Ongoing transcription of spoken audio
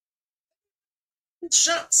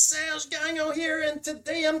Jean-Serge Gagnon here, and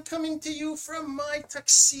today I'm coming to you from my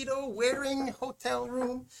tuxedo wearing hotel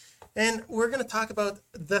room, and we're going to talk about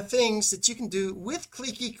the things that you can do with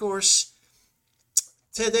Click eCourse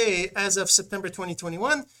today as of September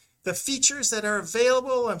 2021, the features that are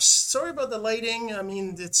available. I'm sorry about the lighting, I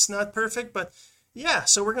mean it's not perfect, but yeah,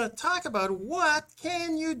 so we're going to talk about what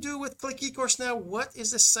can you do with Click eCourse now. What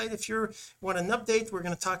is the site? If you want an update, we're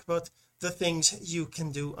going to talk about the things you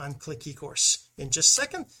can do on Click eCourse in just a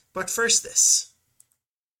second, but first this.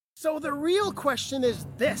 So the real question is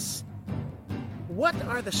this: what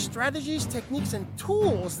are the strategies, techniques, and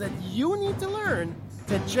tools that you need to learn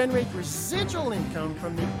to generate residual income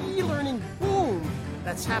from the e-learning boom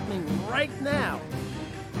that's happening right now?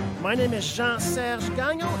 My name is Jean-Serge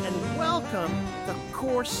Gagnon, and welcome to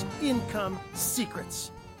Course Income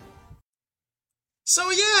Secrets.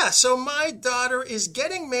 So my daughter is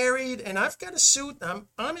getting married, and I've got a suit. I'm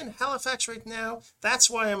in Halifax right now. That's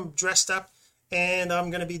why I'm dressed up, and I'm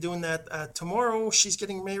going to be doing that tomorrow. She's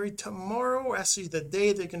getting married tomorrow, actually the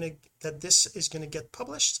day that this is going to get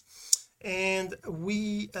published. And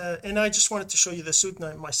and I just wanted to show you the suit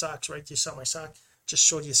and my socks, right? You saw my sock, just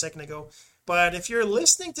showed you a second ago. But if you're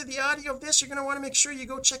listening to the audio of this, you're going to want to make sure you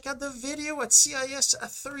go check out the video at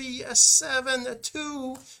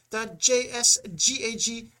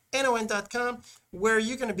cis372.jsgagnon.com, where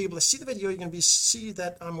you're going to be able to see the video. You're going to see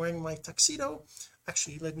that I'm wearing my tuxedo.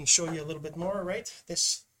 Actually, let me show you a little bit more, right?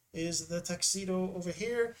 This is the tuxedo over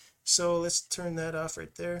here, so let's turn that off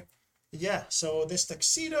right there. Yeah, so this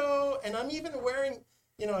tuxedo, and I'm even wearing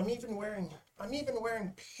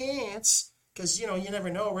pants, because you never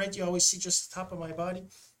know, right? You always see just the top of my body.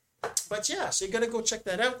 But yeah, so you got to go check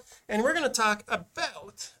that out, and we're going to talk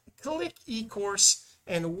about Click eCourse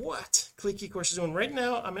and what Click eCourse is doing right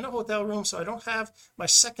now. I'm in a hotel room, so I don't have my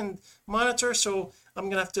second monitor, so I'm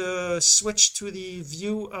gonna have to switch to the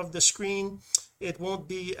view of the screen. It won't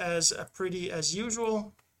be as pretty as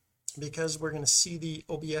usual because we're going to see the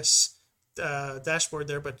OBS dashboard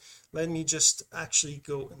there, but let me just actually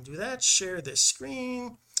go and do that. Share this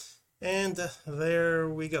screen, and there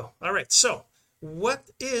we go. All right, so what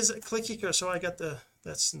is Click eCourse? So I got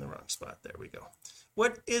that's in the wrong spot. There we go.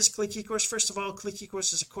 What is Click eCourse? First of all, Click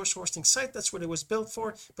eCourse is a course hosting site. That's what it was built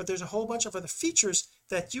for, but there's a whole bunch of other features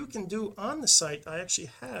that you can do on the site. I actually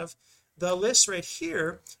have the list right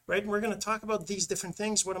here, right? And we're going to talk about these different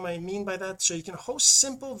things. What do I mean by that? So you can host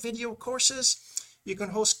simple video courses, you can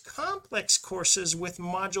host complex courses with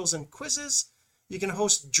modules and quizzes, you can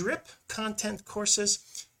host drip content courses,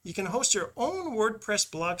 you can host your own WordPress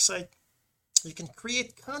blog site, you can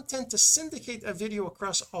create content to syndicate a video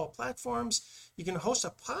across all platforms, you can host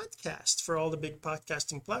a podcast for all the big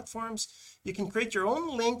podcasting platforms, you can create your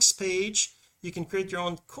own links page, you can create your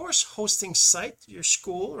own course hosting site, your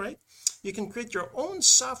school, right? You can create your own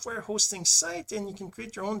software hosting site, and you can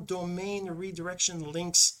create your own domain redirection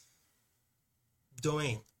links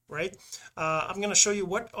domain, right? I'm going to show you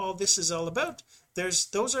what all this is all about.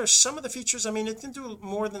 Those are some of the features. I mean, it can do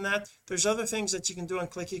more than that. There's other things that you can do on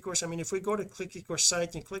Click eCourse. I mean, if we go to Click eCourse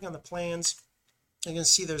site and click on the plans, you can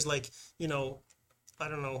see there's like, I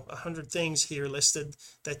don't know, 100 things here listed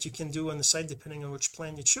that you can do on the site depending on which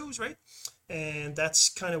plan you choose, right? And that's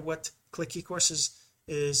kind of what Click eCourse is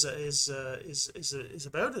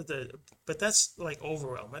about it. But that's like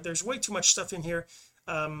overwhelm. There's way too much stuff in here,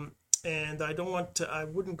 and I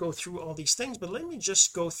wouldn't go through all these things, but let me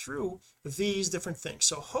just go through these different things.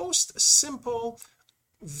 So host simple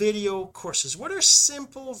video courses. What are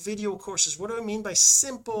simple video courses? What do I mean by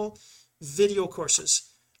simple video courses?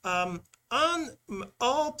 On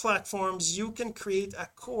all platforms you can create a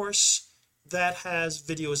course that has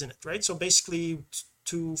videos in it, right? So basically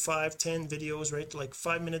 2, 5, 10 videos, right? Like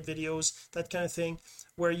 5-minute videos, that kind of thing,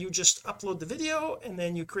 where you just upload the video and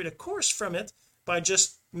then you create a course from it by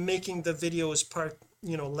just making the videos part,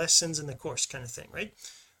 lessons in the course kind of thing, right?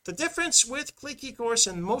 The difference with Click eCourse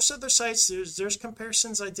and most other sites, there's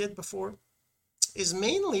comparisons I did before, is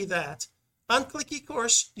mainly that on Click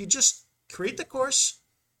eCourse you just create the course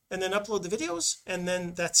and then upload the videos, and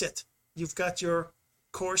then that's it. You've got your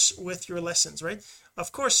course with your lessons, right?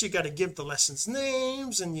 Of course you got to give the lessons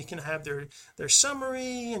names, and you can have their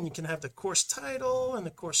summary, and you can have the course title and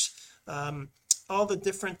the course all the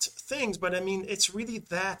different things, but I mean it's really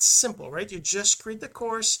that simple, right? You just create the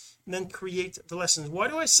course and then create the lessons. Why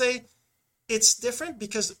do I say it's different?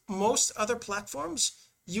 Because most other platforms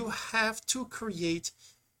you have to create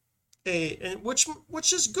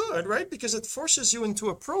which is good, right? Because it forces you into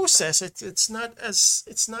a process. It's not as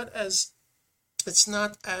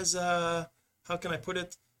how can I put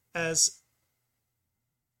it, as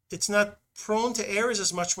it's not prone to errors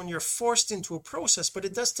as much when you're forced into a process, but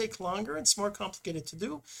it does take longer. It's more complicated to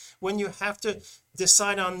do when you have to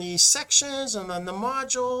decide on the sections and on the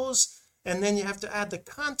modules, and then you have to add the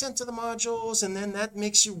content to the modules, and then that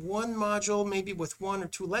makes you one module maybe with 1 or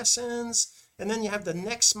 2 lessons, and then you have the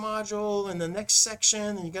next module and the next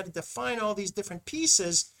section, and you got to define all these different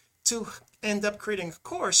pieces to end up creating a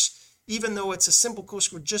course. Even though it's a simple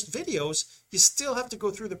course with just videos, you still have to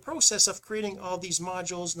go through the process of creating all these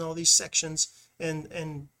modules and all these sections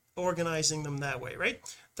and organizing them that way, right?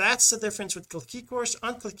 That's the difference with Click eCourse.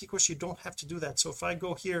 On Click eCourse you don't have to do that. So if I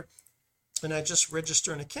go here and I just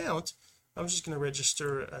register an account, I'm just going to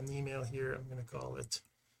register an email here. I'm going to call it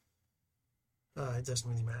it doesn't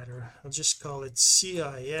really matter, I'll just call it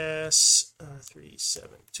CIS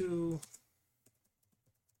 372,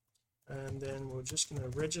 and then we're just going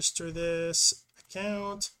to register this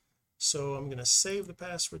account. So I'm going to save the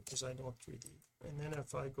password because I don't really, and then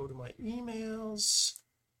if I go to my emails,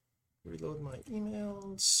 reload my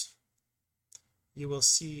emails, you will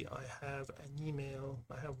see I have an email.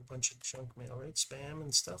 I have a bunch of junk mail, right, spam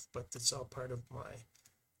and stuff, but it's all part of my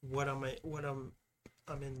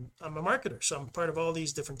I'm a marketer, so I'm part of all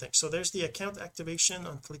these different things. So there's the account activation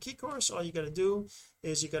on Click eCourse. All you got to do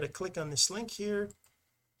is you got to click on this link here,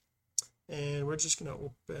 and we're just going to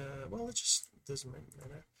open, well, it just doesn't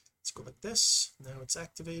matter. Let's go like this. Now it's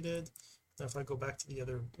activated. Now if I go back to the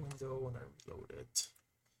other window and I reload it,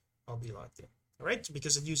 I'll be logged in. All right,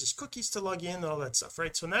 because it uses cookies to log in and all that stuff,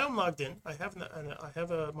 right? So now I'm logged in. I have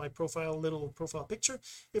my little profile picture.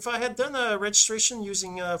 If I had done a registration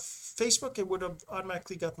using Facebook, it would have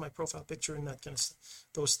automatically got my profile picture and that kind of stuff,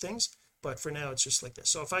 those things. But for now it's just like this.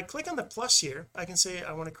 So if I click on the plus here, I can say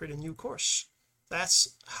I want to create a new course.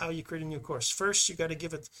 That's how you create a new course. First you got to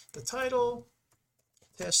give it the title,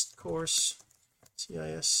 test course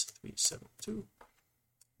CIS 372,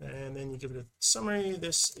 and then you give it a summary.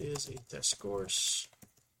 This is a test course,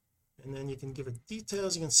 and then you can give it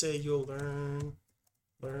details. You can say you'll learn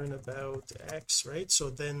about X, right? So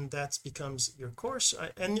then that becomes your course.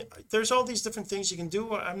 And there's all these different things you can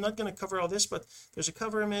do. I'm not going to cover all this, but there's a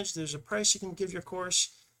cover image, there's a price you can give your course,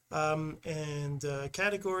 and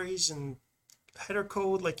categories and header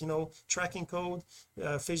code, like tracking code,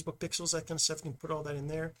 Facebook pixels, that kind of stuff. You can put all that in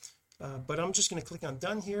there, but I'm just going to click on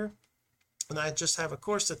done here, and I just have a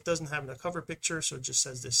course that doesn't have a cover picture, so it just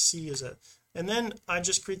says this C is a, and then I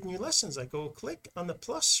just create new lessons. I go click on the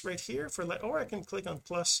plus right here or I can click on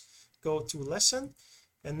plus, go to lesson,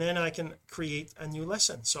 and then I can create a new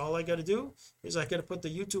lesson. So all I got to do is I got to put the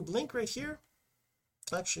YouTube link right here.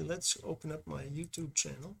 Actually, let's open up my YouTube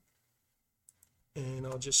channel, and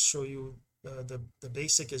I'll just show you the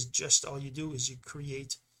basic is just all you do is you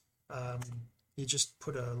create, you just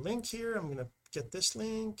put a link here. I'm going to get this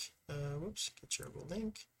link, get shareable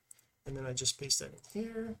link, and then I just paste that in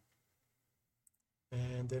here,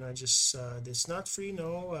 and then I just it's not free,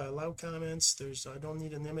 no, allow comments, I don't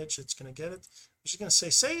need an image, it's going to get it. I'm just going to say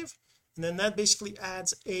save, and then that basically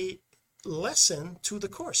adds a lesson to the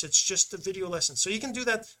course. It's just a video lesson. So you can do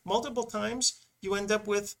that multiple times. You end up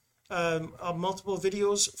with multiple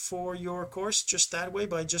videos for your course just that way,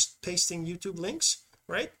 by just pasting YouTube links,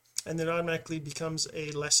 right? And it automatically becomes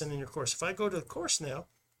a lesson in your course. If I go to the course now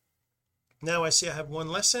I see I have one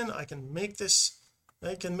lesson. I can make this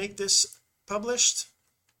published,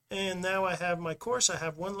 and now I have my course. I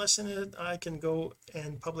have one lesson in it. I can go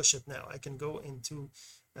and publish it now. I can go into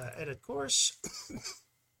edit course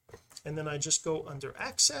and then I just go under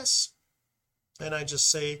access and I just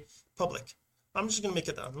say public. I'm just going to make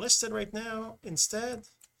it unlisted right now instead,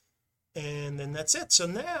 and then that's it. So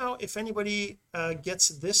now if anybody gets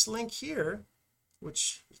this link here,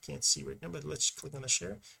 which you can't see right now, but let's click on the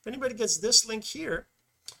share. If anybody gets this link here,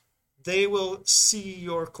 they will see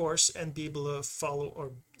your course and be able to follow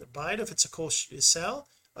or buy it if it's a course you sell.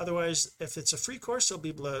 Otherwise, if it's a free course, they'll be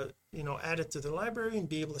able to add it to the library and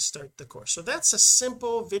be able to start the course. So that's a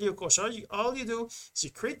simple video course. All you do is you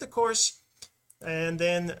create the course, and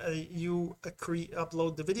then you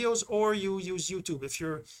upload the videos, or you use YouTube. If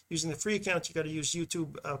you're using the free account, you got to use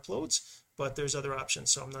YouTube uploads, but there's other options,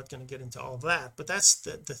 so I'm not going to get into all of that. But that's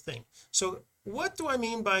the thing. So what do I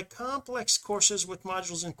mean by complex courses with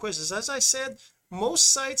modules and quizzes? As I said,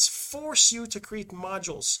 most sites force you to create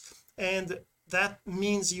modules, and that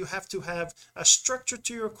means you have to have a structure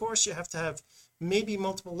to your course. You have to have maybe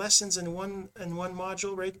multiple lessons in one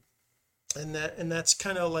module, right? And that's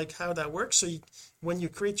kind of like how that works. So when you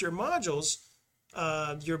create your modules,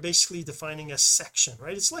 you're basically defining a section,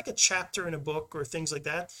 right? It's like a chapter in a book or things like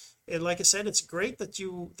that. And like I said, it's great that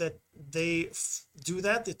they do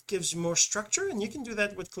that. It gives you more structure, and you can do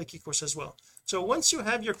that with Click eCourse as well. So once you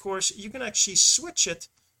have your course, you can actually switch it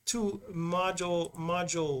to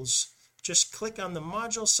modules. Just click on the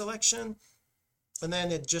module selection, and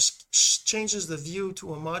then it just changes the view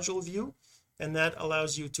to a module view, and that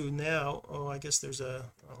allows you to now, I guess there's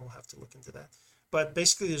I'll have to look into that, but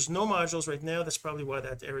basically there's no modules right now. That's probably why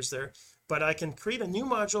that error is there. But I can create a new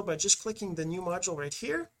module by just clicking the new module right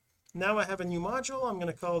here. Now I have a new module. I'm going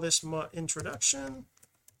to call this introduction,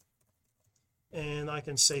 and I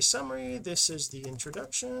can say summary. This is the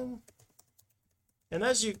introduction. And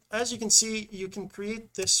as you can see, you can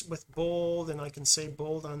create this with bold, and I can say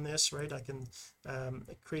bold on this, right? I can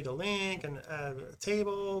create a link and add a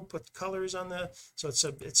table, put colors on the, so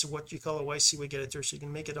it's what you call a YC editor, so you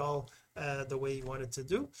can make it all the way you want it to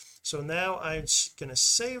do. So now I'm going to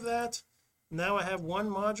save that. Now I have one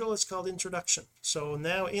module. It's called introduction. So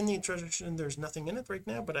now in the introduction there's nothing in it right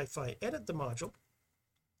now, but if I edit the module,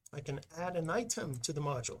 I can add an item to the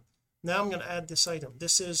module. Now I'm going to add this item.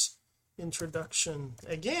 This is introduction.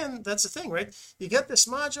 Again, that's the thing, right? You get this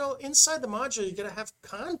module. Inside the module you got to have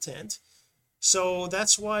content, so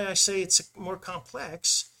that's why I say it's more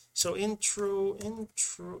complex. So introduction,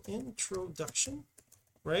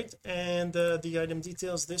 right? And the item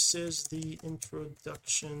details, this is the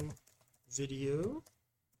introduction video,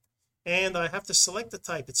 and I have to select the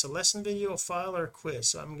type. It's a lesson video, a file, or a quiz.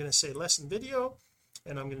 So I'm going to say lesson video,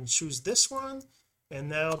 and I'm going to choose this one, and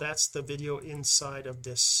now that's the video inside of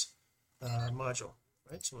this module,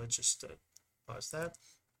 right? So let's just pause that.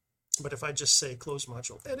 But if I just say close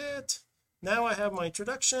module, edit, now I have my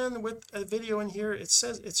introduction with a video in here. It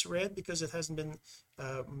says it's red because it hasn't been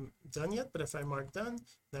done yet, but if I mark done,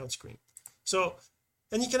 now it's green. So,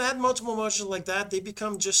 and you can add multiple modules like that. They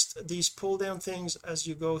become just these pull down things as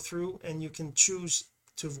you go through, and you can choose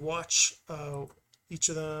to watch each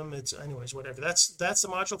of them. It's anyways, whatever. That's the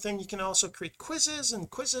module thing. You can also create quizzes, and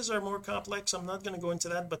quizzes are more complex. I'm not going to go into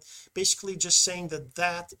that, but basically just saying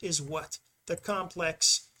that is what the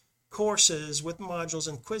complex courses with modules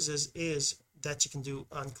and quizzes is that you can do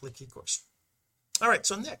on Click eCourse. All right,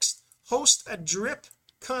 so next, host a drip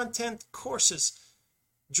content courses.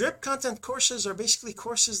 Drip content courses are basically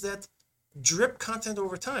courses that drip content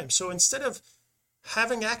over time. So instead of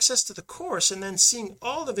having access to the course and then seeing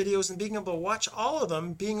all the videos and being able to watch all of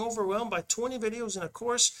them, being overwhelmed by 20 videos in a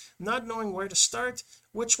course, not knowing where to start,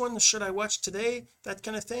 which one should I watch today, that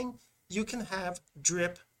kind of thing, you can have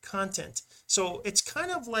drip content. So it's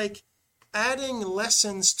kind of like adding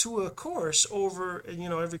lessons to a course over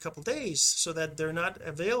every couple of days, so that they're not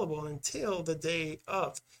available until the day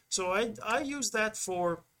of. So I use that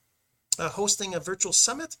for hosting a virtual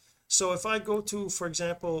summit. So if I go to, for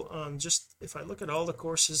example, just if I look at all the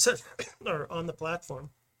courses that are on the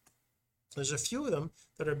platform, there's a few of them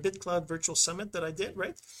that are BitCloud Virtual Summit that I did,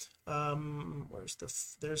 right?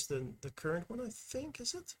 There's the current one, I think,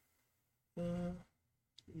 is it?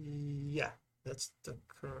 Yeah, that's the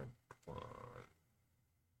current one,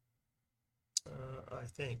 I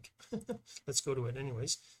think. Let's go to it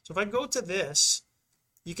anyways. So if I go to this,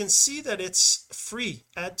 you can see that it's free.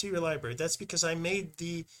 Add to your library. That's because I made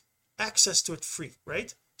the access to it free,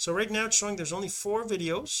 right? So right now it's showing there's only 4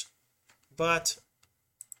 videos, but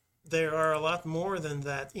there are a lot more than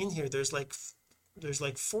that in here. There's like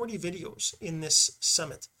 40 videos in this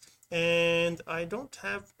summit, and I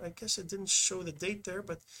guess it didn't show the date there,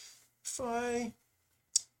 but let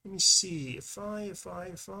me see, I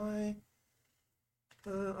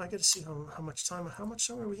gotta see how much time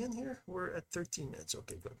are we in here? We're at 13 minutes.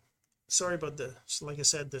 Okay, good. Sorry about so like I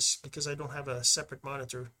said, this because I don't have a separate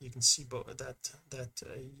monitor, you can see both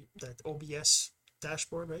that OBS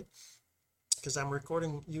dashboard, right? Because I'm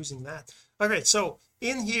recording using that. All right, so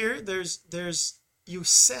in here there's you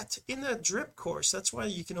set in a drip course. That's why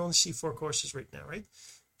you can only see 4 courses right now, right?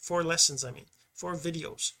 4 lessons, 4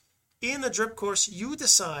 videos. In a drip course, you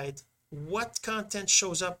decide what content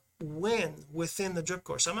shows up when within the drip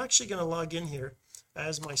course. I'm actually going to log in here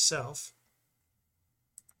as myself,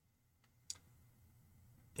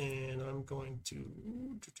 and I'm going to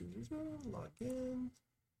log in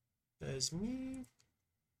as me,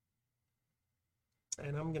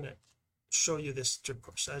 and I'm going to show you this drip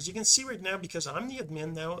course. As you can see right now, because I'm the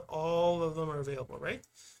admin now, all of them are available, right?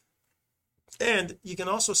 And you can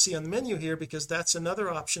also see on the menu here, because that's another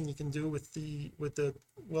option you can do with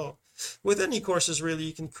any courses really.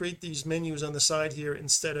 You can create these menus on the side here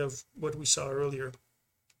instead of what we saw earlier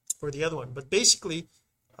for the other one. But basically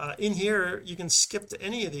in here you can skip to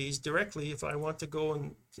any of these directly. If I want to go,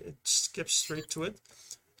 and it skips straight to it.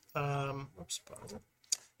 Pause it.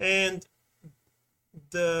 And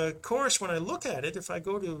the course, when I look at it, if I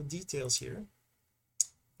go to details here,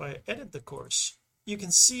 if I edit the course, you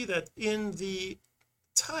can see that in the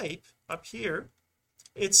type up here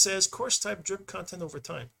it says course type drip content over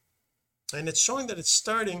time, and it's showing that it's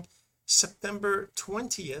starting September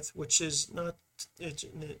 20th, which is not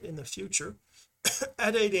in the future,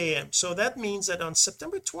 at 8 a.m. So that means that on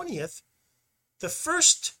September 20th the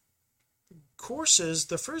first courses,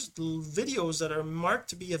 the first videos that are marked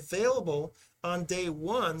to be available on day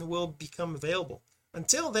one will become available.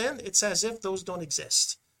 Until then it's as if those don't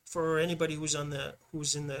exist for anybody who's in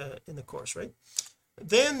the course, right?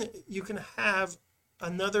 Then you can have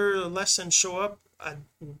another lesson show up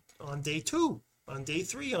on day 2, on day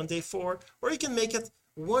 3, on day 4, or you can make it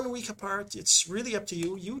 1 week apart. It's really up to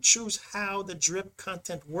you. You choose how the drip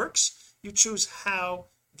content works, you choose how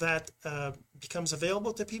that becomes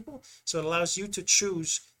available to people, so it allows you to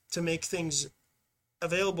choose to make things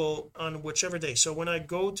available on whichever day. So when I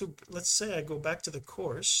go to, let's say I go back to the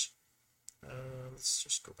course, let's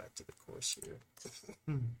just go back to the course here.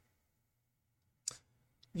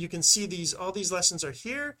 You can see all these lessons are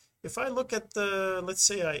here. If I look at the, let's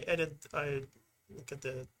say I look at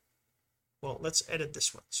the, well, let's edit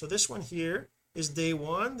this one. So this one here is day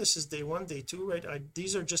 1, this is day 1, day 2, right?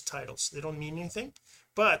 These are just titles, they don't mean anything.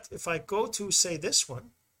 But if I go to say this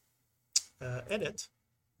one, edit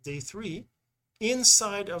day 3,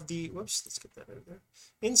 inside of the, whoops, let's get that out of there,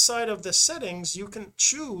 inside of the settings you can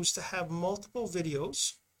choose to have multiple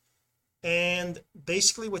videos, and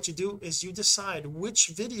basically what you do is you decide which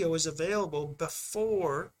video is available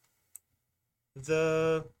before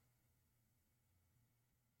the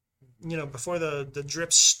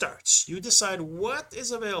drip starts. You decide what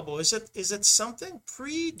is available. Is it something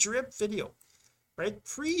pre-drip video, right?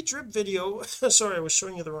 Pre-drip video sorry, I was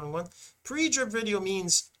showing you the wrong one. Pre-drip video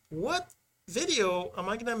means what video am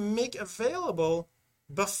I going to make available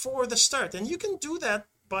before the start, and you can do that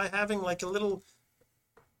by having like a little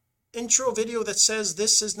intro video that says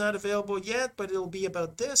this is not available yet, but it'll be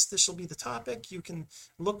about this will be the topic. You can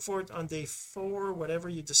look for it on day 4, whatever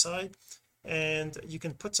you decide, and you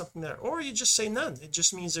can put something there, or you just say none. It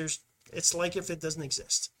just means it's like if it doesn't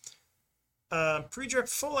exist. Pre-drip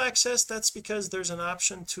full access, that's because there's an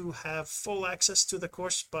option to have full access to the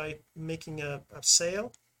course by making a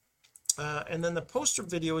sale. And then the post-drip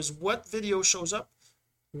video is what video shows up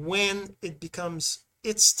when it becomes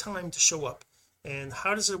its time to show up. And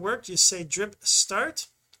how does it work? You say drip start.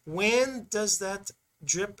 When does that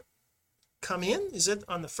drip come in? Is it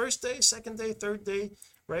on the first day, second day, third day,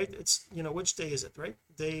 right? It's, which day is it, right?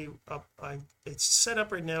 Day up, it's set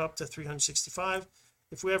up right now up to 365.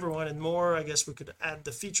 If we ever wanted more, I guess we could add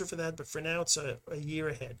the feature for that, but for now it's a year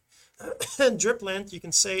ahead. And drip length, you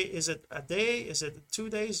can say, is it a day, is it 2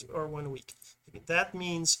 days, or 1 week? That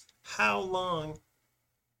means how long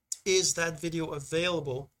is that video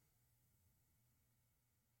available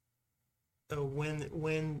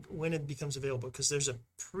when it becomes available, because there's a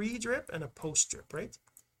pre-drip and a post-drip, right?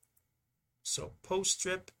 So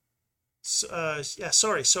post-drip, so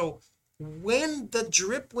when the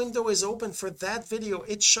drip window is open for that video,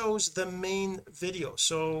 it shows the main video.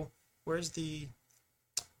 So it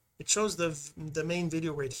shows the main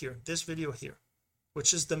video right here, this video here,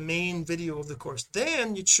 which is the main video of the course.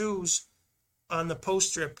 Then you choose on the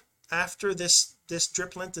post-drip, after this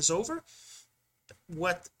drip length is over,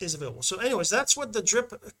 what is available. So anyways, that's what the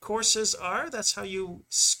drip courses are. That's how you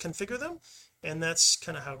configure them, and that's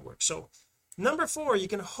kind of how it works. So number 4, you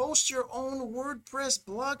can host your own WordPress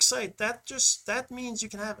blog site. That means you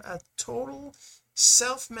can have a total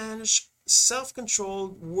self-managed,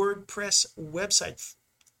 self-controlled WordPress website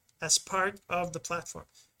as part of the platform.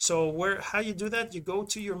 So how you do that, you go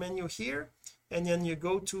to your menu here, and then you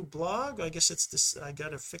go to blog. I guess it's this, I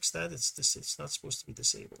gotta fix that. It's not supposed to be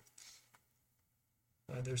disabled.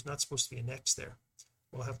 There's not supposed to be an X there.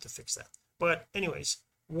 We'll have to fix that. But anyways,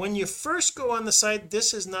 when you first go on the site,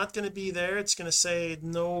 this is not going to be there. It's going to say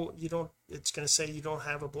no, you don't. It's going to say you don't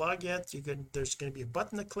have a blog yet. There's going to be a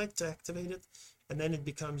button to click to activate it, and then it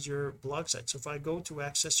becomes your blog site. So if I go to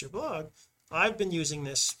access your blog, I've been using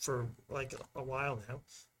this for like a while now.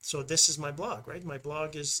 So this is my blog, right? My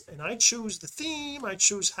blog is, and I choose the theme, I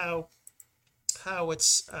choose how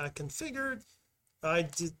it's configured. I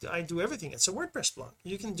do everything. It's a WordPress blog.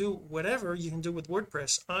 You can do whatever you can do with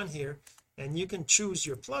WordPress on here, and you can choose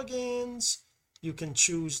your plugins, you can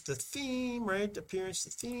choose the theme, right? Appearance,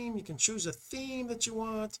 the theme. You can choose a theme that you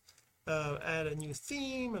want, add a new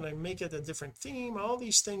theme, and I make it a different theme. All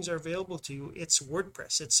these things are available to you. It's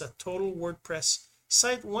WordPress. It's a total WordPress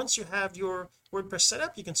site. Once you have your WordPress set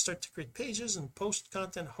up, you can start to create pages and post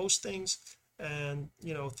content, host things, and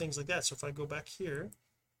things like that. So if I go back here,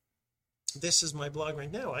 this is my blog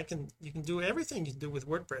right now. You can do everything you can do with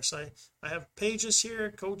WordPress. I have pages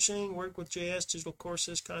here: coaching, work with JS, digital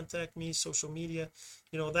courses, contact me, social media,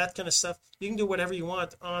 that kind of stuff. You can do whatever you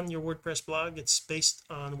want on your WordPress blog. It's based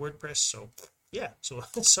on WordPress. So yeah, so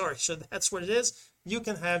sorry, so that's what it is. You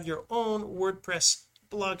can have your own WordPress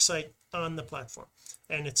blog site on the platform,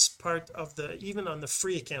 and it's part of even on the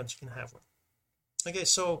free account you can have one. Okay,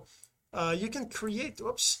 so you can create,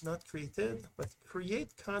 not created, but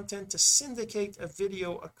create content to syndicate a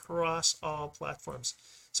video across all platforms.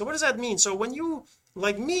 So what does that mean? So when you,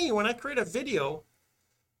 like me, when I create a video,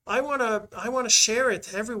 I want to share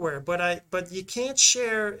it everywhere, but you can't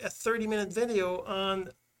share a 30-minute video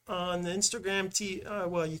on Instagram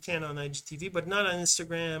well, you can on IGTV, but not on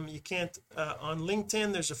Instagram. You can't on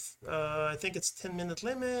LinkedIn. There's I think it's 10-minute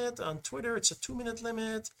limit. On Twitter it's a 2-minute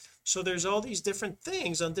limit. So there's all these different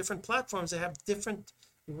things on different platforms. They have different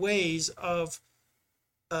ways of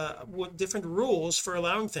different rules for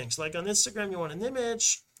allowing things. Like on Instagram you want an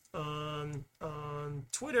image, on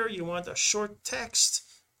Twitter you want a short text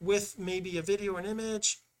with maybe a video or an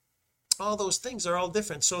image. All those things are all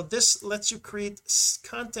different. So this lets you create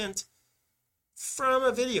content from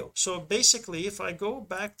a video. So basically, if I go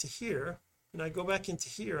back to here and I go back into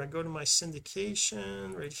here, I go to my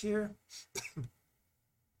syndication right here.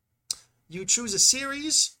 You choose a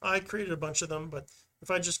series. I created a bunch of them, but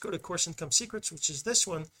if I just go to Course Income Secrets, which is this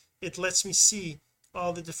one, it lets me see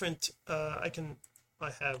all the different I've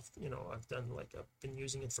been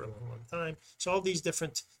using it for a long time. So all these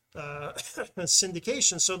different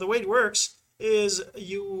syndication. So the way it works is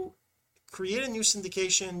you create a new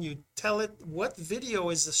syndication, you tell it what video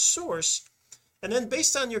is the source, and then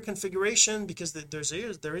based on your configuration, because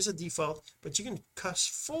there is a default, but you can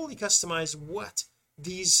fully customize what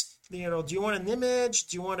these, do you want an image,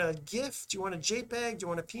 do you want a GIF, do you want a JPEG, do you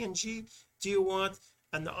want a PNG, do you want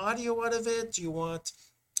an audio out of it, do you want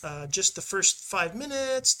just the first 5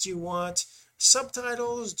 minutes, do you want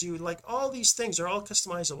subtitles, do you, like, all these things are all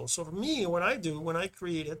customizable. So for me, what I do when I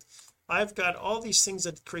create it, I've got all these things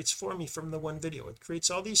that it creates for me from the one video. It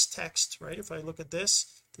creates all these text, right? If I look at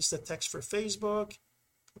this is the text for Facebook.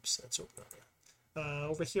 Oops, that's open.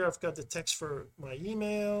 Over here I've got the text for my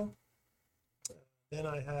email. Then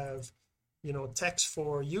I have text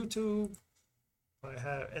for YouTube. I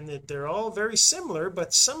have, and they're all very similar,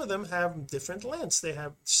 but some of them have different lengths.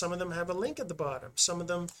 Some of them have a link at the bottom, some of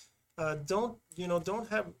them don't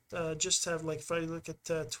have just have, like, if I look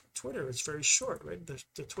at Twitter, it's very short, right?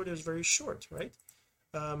 The Twitter is very short, right?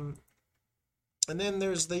 And then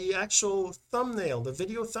there's the actual thumbnail. The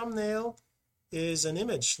video thumbnail is an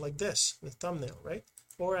image like this, the thumbnail, right?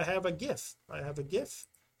 Or I have a GIF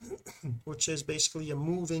which is basically a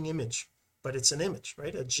moving image, but it's an image,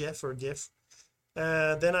 right? A GIF or GIF.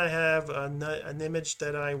 Then I have an image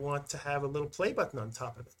that I want to have a little play button on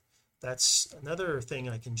top of it. That's another thing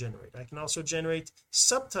I can generate. I can also generate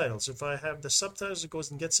subtitles. If I have the subtitles, it goes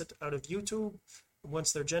and gets it out of YouTube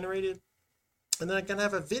once they're generated, and then I can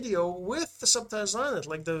have a video with the subtitles on it,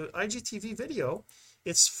 like the IGTV video.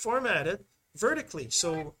 It's formatted vertically,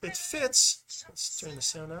 so it fits. Let's turn the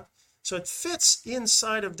sound off. So it fits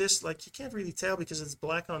inside of this, like, you can't really tell because it's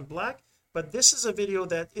black on black, but this is a video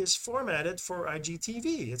that is formatted for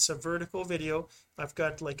IGTV. It's a vertical video. I've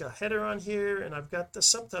got like a header on here, and I've got the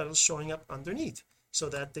subtitles showing up underneath so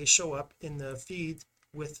that they show up in the feed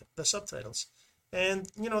with the subtitles. And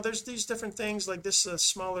there's these different things, like this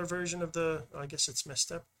smaller version of I guess it's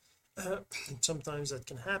messed up. Sometimes that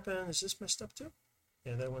can happen. Is this messed up too?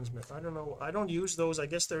 Yeah, that one's messed. I don't know, I don't use those. I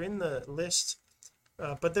guess they're in the list,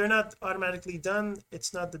 but they're not automatically done.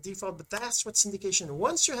 It's not the default, but that's what syndication.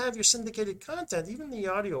 Once you have your syndicated content, even the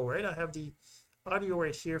audio, right? I have the audio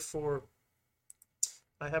right here for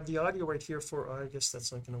I guess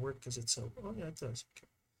that's not going to work because it's oh yeah, it does.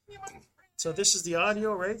 Okay. So this is the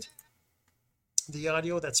audio, right? The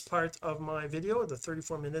audio that's part of my video, the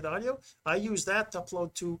 34-minute audio. I use that to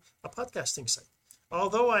upload to a podcasting site.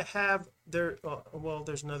 Although I have there's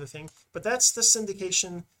another thing, but that's the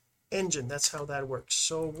syndication engine. That's how that works.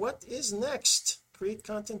 So what is next? Create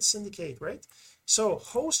content, syndicate, right? So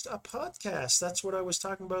host a podcast. That's what I was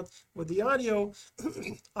talking about with the audio.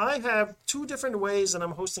 I have two different ways that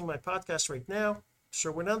I'm hosting my podcast right now.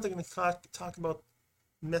 So we're not going to talk about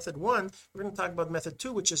method 1. We're going to talk about method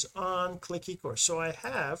 2, which is on Click eCourse. So I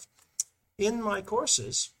have in my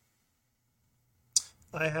courses,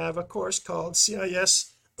 I have a course called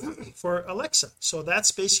CIS for Alexa. So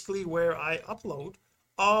that's basically where I upload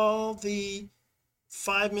all the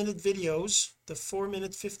 5-minute videos, the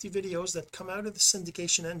 4-minute 50 videos that come out of the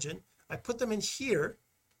syndication engine. I put them in here,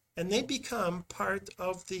 and they become part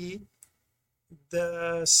of the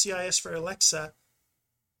the CIS for Alexa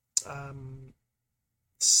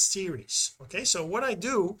series. Okay, so what I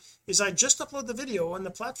do is I just upload the video and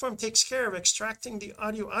the platform takes care of extracting the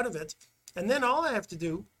audio out of it, and then all I have to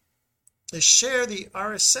do is share the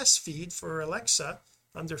RSS feed for Alexa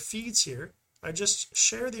under feeds here. I just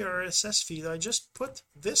share the RSS feed. I just put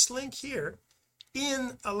this link here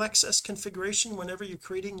in Alexa's configuration. Whenever you're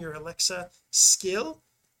creating your Alexa skill,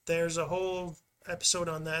 there's a whole episode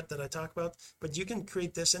on that I talk about, but you can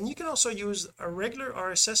create this, and you can also use a regular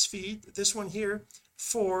RSS feed, this one here,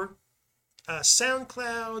 for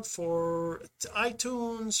SoundCloud, for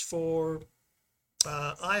iTunes, for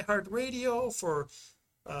iHeartRadio, for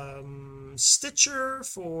Stitcher,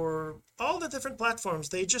 for all the different platforms.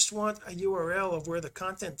 They just want a URL of where the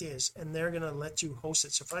content is, and they're going to let you host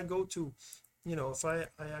it. So if I go to, if I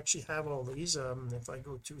actually have all these, if I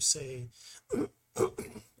go to, say,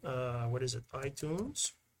 what is it,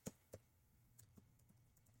 iTunes.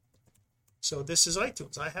 So this is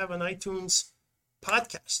iTunes. I have an iTunes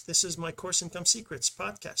podcast. This is my Course Income Secrets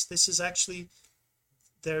podcast. This is actually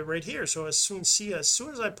there right here. So as soon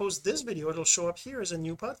as I post this video, it'll show up here as a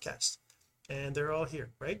new podcast, and they're all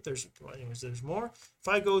here, right? There's more. If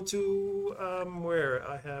I go to where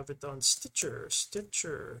I have it on Stitcher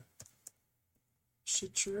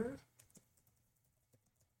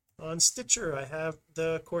on Stitcher, I have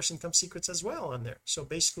the Course Income Secrets as well on there. So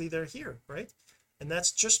basically they're here, right? And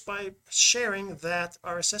that's just by sharing that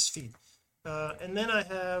RSS feed. And then I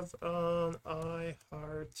have on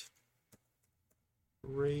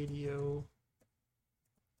iHeartRadio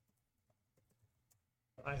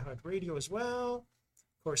as well,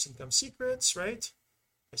 Course Income Secrets, right?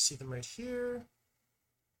 I see them right here.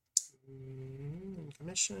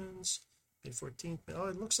 Commissions, May 14th. Oh,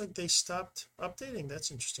 it looks like they stopped updating. That's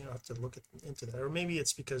interesting. I'll have to look into that, or maybe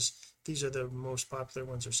it's because these are the most popular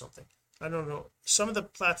ones or something. I don't know. Some of the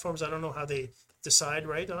platforms, I don't know how they decide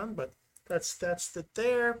right on, but that's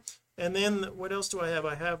there. And then what else do I have?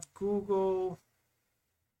 I have Google,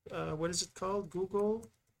 what is it called? Google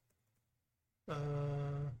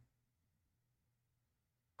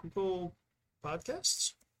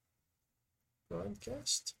Podcast.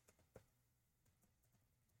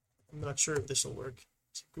 I'm not sure if this will work.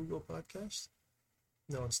 Is it Google Podcast?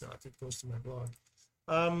 No, it's not. It goes to my blog.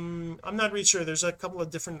 I'm not really sure. There's a couple of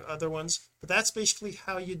different other ones, but that's basically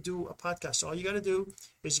how you do a podcast. So all you got to do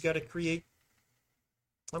is you got to create.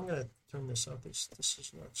 I'm going to turn this off. This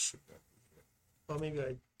is not, should not be here. Oh, maybe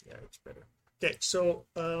it's better. Okay, so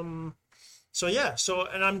and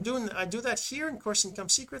I do that here in Course Income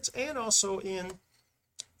Secrets, and also in,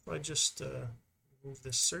 I just move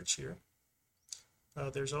this search here.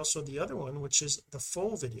 There's also the other one, which is the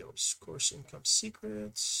full videos, Course Income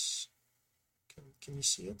Secrets. Can you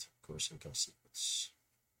see it? Course Income Secrets.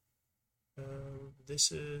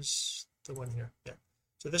 This is the one here. Yeah,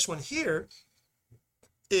 so this one here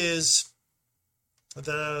is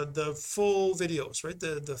the full videos, right?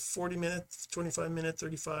 The 40-minute, 25-minute,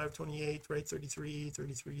 35, 28, right? 33,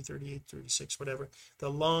 38, 36, whatever, the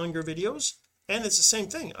longer videos. And it's the same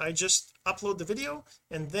thing. I just upload the video,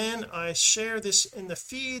 and then I share this in the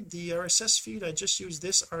feed, the RSS feed. I just use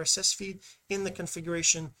this RSS feed in the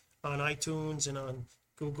configuration on iTunes and on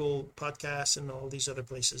Google Podcasts and all these other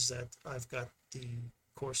places that I've got the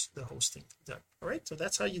hosting done. All right, so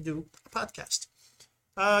that's how you do a podcast.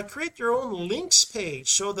 Create your own links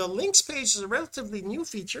page. So the links page is a relatively new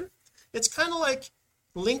feature. It's kind of like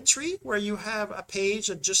Linktree, where you have a page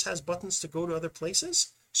that just has buttons to go to other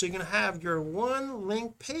places. So you're going to have your one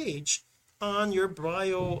link page on your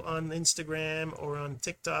bio on Instagram or on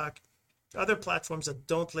TikTok, other platforms that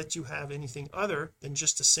don't let you have anything other than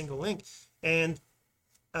just a single link. And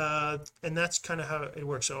that's kind of how it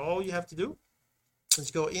works. So all you have to do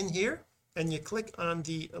is go in here and you click on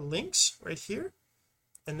the links right here,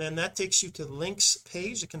 and then that takes you to the links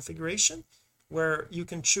page, the configuration, where you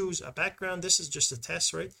can choose a background. This is just a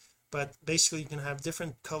test, right? But basically you can have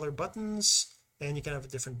different color buttons, and you can have a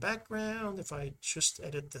different background. If I just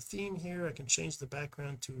edit the theme here, I can change the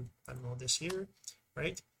background to, I don't know, this here,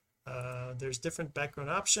 right? There's different background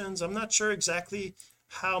options. I'm not sure exactly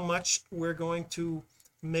how much we're going to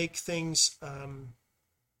make things,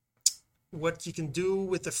 what you can do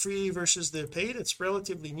with the free versus the paid. It's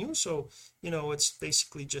relatively new, so it's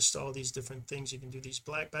basically just all these different things. You can do these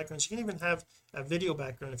black backgrounds. You can even have a video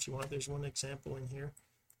background if you want. There's one example in here,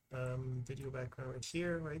 video background right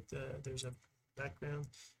here, right? There's a background.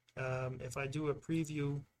 If I do a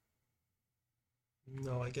preview,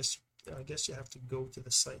 no, I guess you have to go to the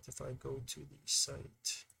site. If I go to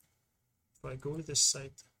this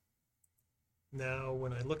site now,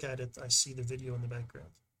 when I look at it, I see the video in the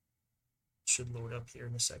background. should load up here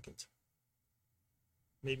in a second.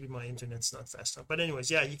 Maybe my internet's not fast enough, but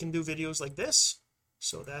anyways, yeah, you can do videos like this.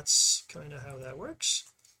 So that's kind of how that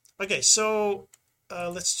works. Okay, so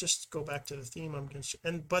let's just go back to the theme.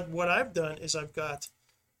 But what I've done is I've got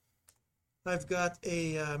a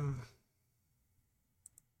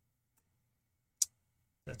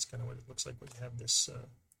that's kind of what it looks like when you have this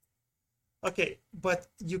okay, but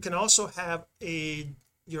you can also have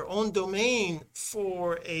your own domain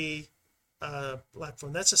for a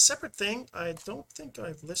platform. That's a separate thing. I don't think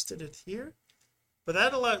I've listed it here,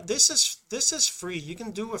 but this is free. You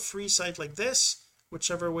can do a free site like this,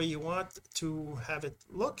 whichever way you want to have it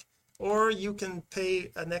look, or you can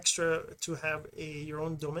pay an extra to have your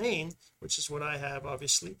own domain, which is what I have,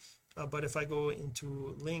 obviously. But if I go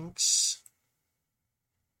into links,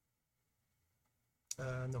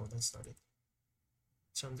 no, that's not it.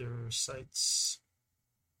 It's under sites,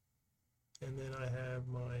 and then I have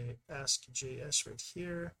my Ask.js right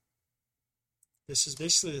here. This is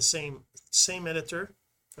basically the same editor.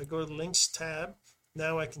 If I go to the links tab,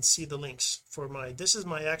 now I can see the links for this is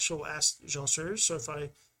my actual Ask Jean Serge. So if I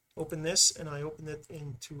open this and I open it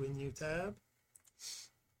into a new tab,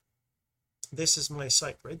 this is my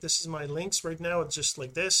site, right? This is my links right now. It's just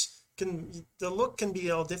like this. The look can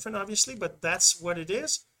be all different, obviously, but that's what it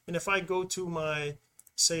is. And if I go to my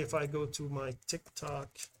TikTok,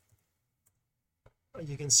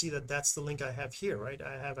 you can see that that's the link I have here, right?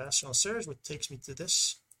 I have Ask Jean Serge, which takes me to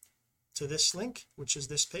this link, which is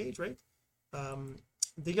this page, right?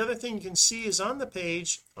 The other thing you can see is on the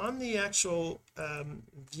page, on the actual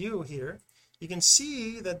view here, you can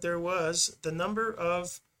see that there was the number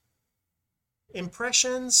of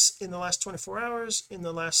impressions in the last 24 hours, in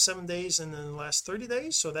the last 7 days, and in the last 30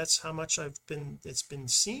 days. So that's how much it's been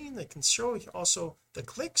seen. I can show also the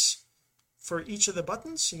clicks for each of the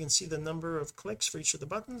buttons. You can see the number of clicks for each of the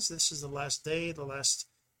buttons. This is the last day, the last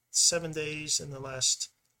 7 days, and the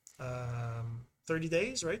last 30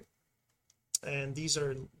 days, right? And these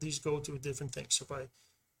go to different things. So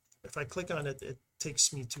if I click on it, it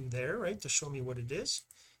takes me to there, right, to show me what it is.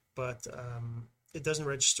 But it doesn't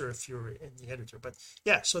register if you're in the editor. But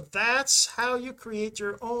yeah, so that's how you create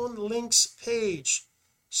your own links page.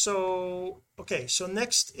 So okay, so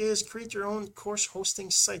next is create your own course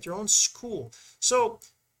hosting site, your own school. So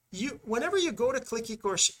whenever you go to Click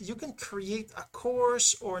eCourse, you can create a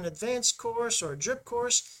course or an advanced course or a drip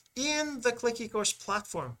course in the Click eCourse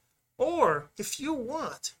platform. Or if you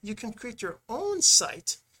want, you can create your own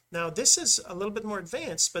site. Now this is a little bit more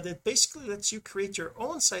advanced, but it basically lets you create your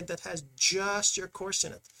own site that has just your course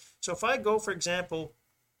in it. So if I go, for example,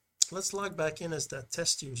 let's log back in as the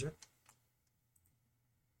test user.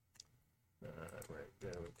 Right,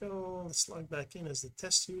 there we go. Let's log back in as the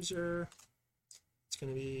test user. It's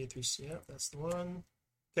going to be 3C. Yeah, that's the one.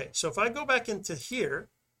 Okay, so if I go back into here,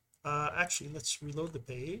 actually let's reload the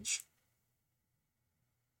page.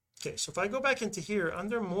 Okay, so if I go back into here,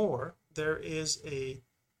 under more, there is a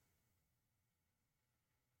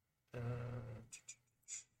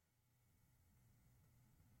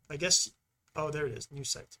I guess, oh, there it is, new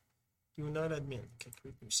site. Do not admin. Okay,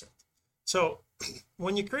 create new site. So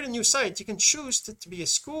when you create a new site, you can choose to be a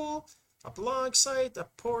school, a blog site, a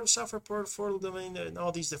software portal domain, and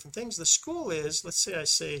all these different things. The school is, let's say I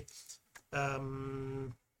say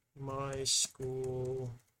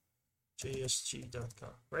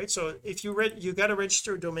myschool.jsg.com, right? So if you got to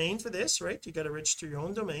register a domain for this, right? You got to register your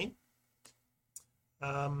own domain.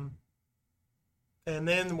 And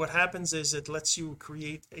then what happens is it lets you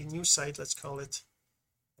create a new site. Let's call it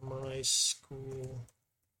My School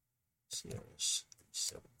CRS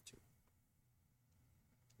 372.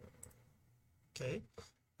 Okay,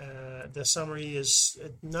 the summary is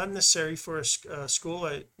not necessary for a school.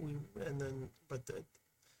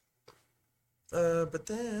 But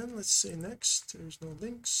then let's say next, there's no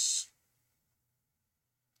links.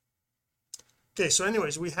 Okay, so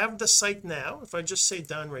anyways, we have the site now. If I just say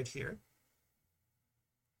done right here,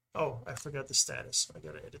 oh, I forgot the status. I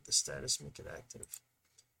got to edit the status, make it active.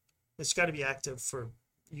 It's got to be active for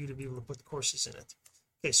you to be able to put courses in it.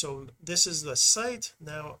 Okay, so this is the site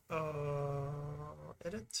now.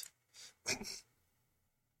 Edit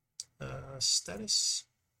status.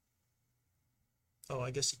 Oh,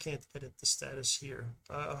 I guess you can't edit the status here.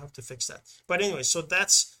 I'll have to fix that. But anyway, so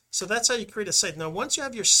that's how you create a site. Now once you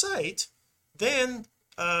have your site, then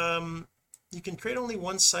you can create only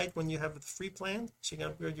one site when you have the free plan, so you can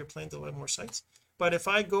upgrade your plan to have more sites. But if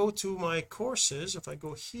I go to my courses, if I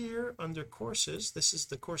go here under courses, this is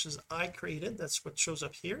the courses I created, that's what shows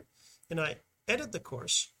up here, and I edit the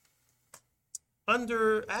course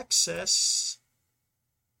under access,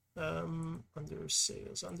 under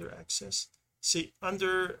sales, under access, see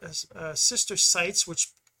under sister sites,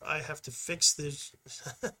 which I have to fix this.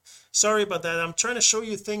 Sorry about that. I'm trying to show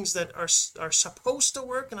you things that are supposed to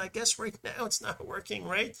work, and I guess right now it's not working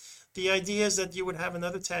right. The idea is that you would have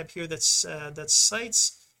another tab here that's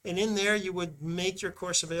sites, and in there you would make your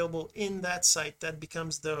course available in that site. That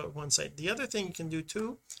becomes the one site. The other thing you can do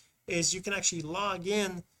too is you can actually log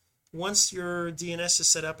in once your DNS is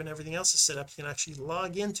set up and everything else is set up. You can actually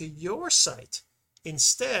log into your site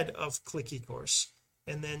instead of Click eCourse,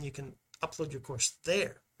 and then you can upload your course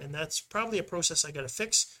there. And that's probably a process I got to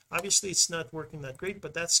fix. Obviously it's not working that great,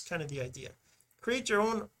 but that's kind of the idea. Create your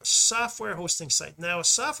own software hosting site. Now a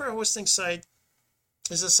software hosting site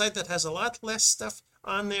is a site that has a lot less stuff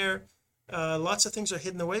on there. Lots of things are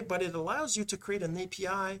hidden away, but it allows you to create an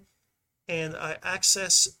API and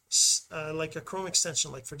access like a Chrome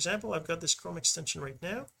extension. Like for example, I've got this Chrome extension right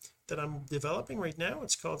now that I'm developing right now.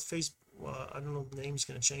 It's called I don't know, the name's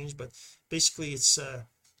going to change, but basically it's a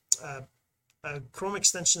Chrome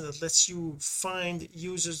extension that lets you find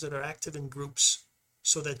users that are active in groups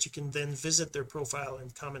so that you can then visit their profile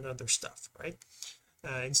and comment on their stuff, right?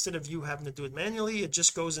 Instead of you having to do it manually, it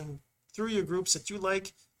just goes in through your groups that you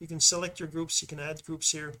like. You can select your groups, you can add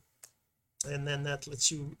groups here, and then that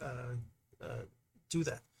lets you do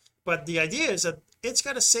that. But the idea is that it's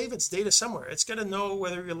got to save its data somewhere. It's got to know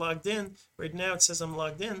whether you're logged in. Right now it says I'm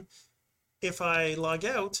logged in. If I log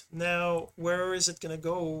out now, where is it going to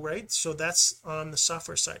go, right? So that's on the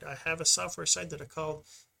software side. I have a software site that I call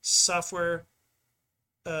software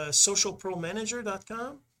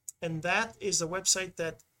socialpromanager.com, and that is the website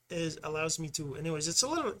that allows me to, anyways, it's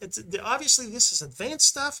obviously this is advanced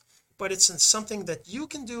stuff, but it's something that you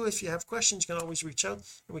can do. If you have questions, you can always reach out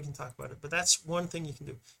and we can talk about it. But that's one thing you can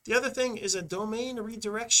do. The other thing is a domain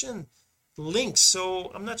redirection link. So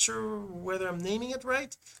I'm not sure whether I'm naming it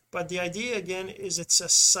right, but the idea again is it's a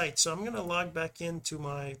site. So I'm going to log back into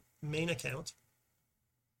my main account,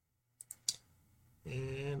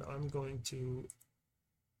 and I'm going to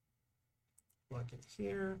log in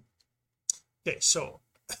here. Okay, so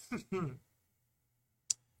if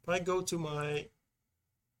I go to my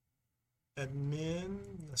admin,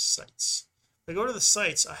 the sites, if I go to the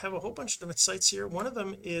sites, I have a whole bunch of different sites here. One of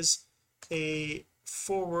them is a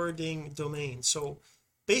forwarding domain. So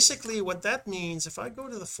basically what that means, if I go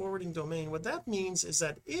to the forwarding domain, what that means is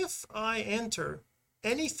that if I enter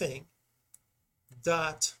anything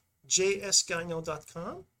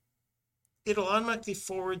 .jsgagnon.com, it'll automatically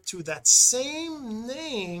forward to that same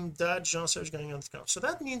name .jeansergegagnon.com. So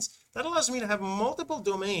that means that allows me to have multiple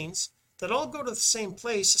domains that all go to the same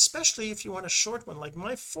place, especially if you want a short one, like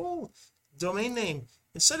my full domain name.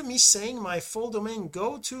 Instead of me saying my full domain,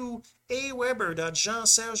 go to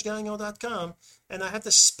aweber.jeansergegagnon.com, and I have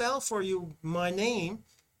to spell for you my name,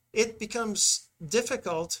 it becomes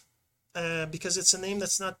difficult because it's a name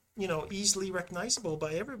that's not, easily recognizable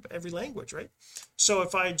by every language, right? So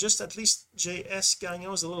if I just, at least JS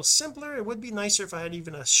Gagnon is a little simpler. It would be nicer if I had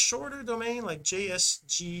even a shorter domain like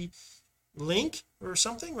JSG link or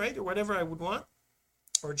something, right? Or whatever I would want,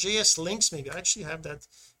 or JS links. Maybe I actually have that.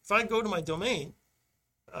 If I go to my domain,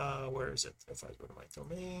 where is it? If I go to my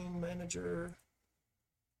domain manager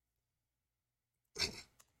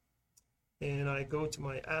and I go to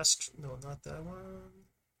my not that one.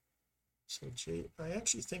 So I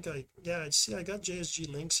actually think I see I got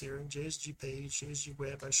JSG links here, JSG page, JSG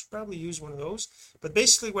web. I should probably use one of those. But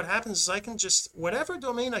basically what happens is I can just, whatever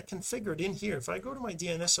domain I configured in here, if I go to my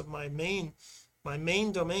DNS of my main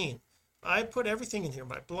domain, I put everything in here,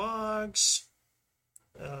 my blogs,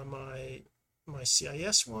 my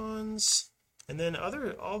CIS ones, and then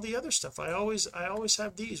all the other stuff. I always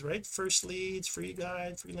have these, right? First leads, free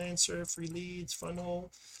guide, freelancer, free leads,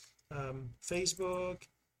 funnel, Facebook,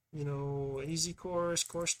 easy course,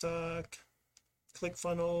 course talk,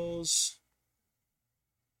 ClickFunnels,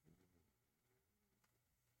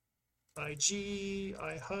 IG,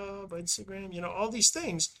 iHub, Instagram, all these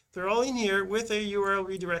things, they're all in here with a URL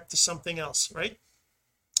redirect to something else, right?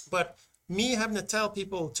 But me having to tell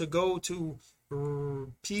people to go to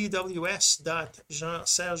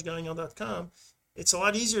pws.jeansergegagnon.com, it's a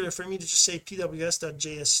lot easier for me to just say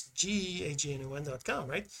pws.jsgagnon.com,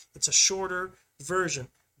 right? It's a shorter version.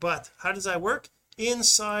 But how does that work?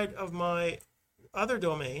 Inside of my other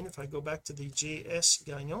domain, if I go back to the JS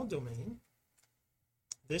Gagnon domain,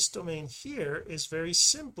 this domain here is very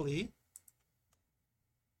simply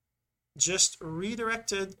just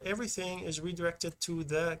redirected. Everything is redirected to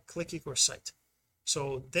the Click eCourse site.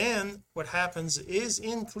 So then what happens is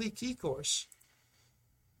in Click eCourse,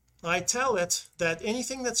 I tell it that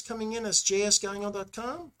anything that's coming in as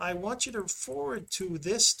jsgagnon.com, I want you to forward to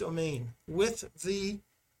this domain with the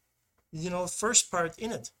first part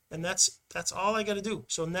in it, and that's all I got to do.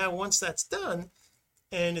 So now once that's done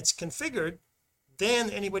and it's configured, then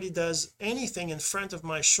anybody does anything in front of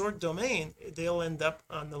my short domain, they'll end up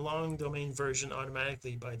on the long domain version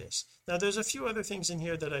automatically by this. Now there's a few other things in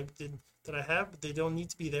here that I have, but they don't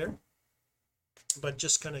need to be there, but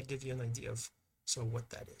just kind of give you an idea of what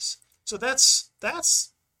that is. So that's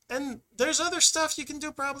and there's other stuff you can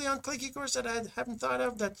do probably on Click eCourse that I haven't thought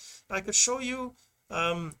of that I could show you,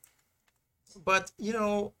 but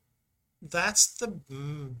that's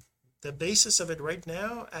the basis of it right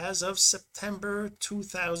now as of September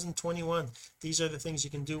 2021. These are the things you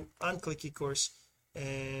can do on Click eCourse.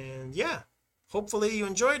 And yeah, hopefully you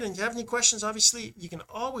enjoyed, and if you have any questions, obviously you can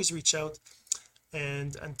always reach out.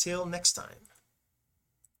 And until next time,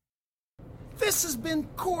 this has been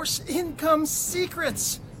Course Income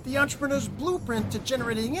Secrets, the entrepreneur's blueprint to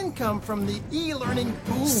generating income from the e-learning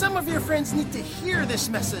boom. Some of your friends need to hear this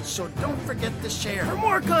message, so don't forget to share. For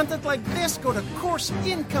more content like this, go to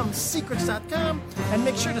CourseIncomeSecrets.com and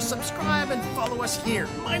make sure to subscribe and follow us here.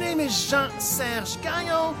 My name is Jean-Serge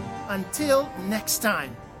Gagnon. Until next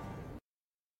time.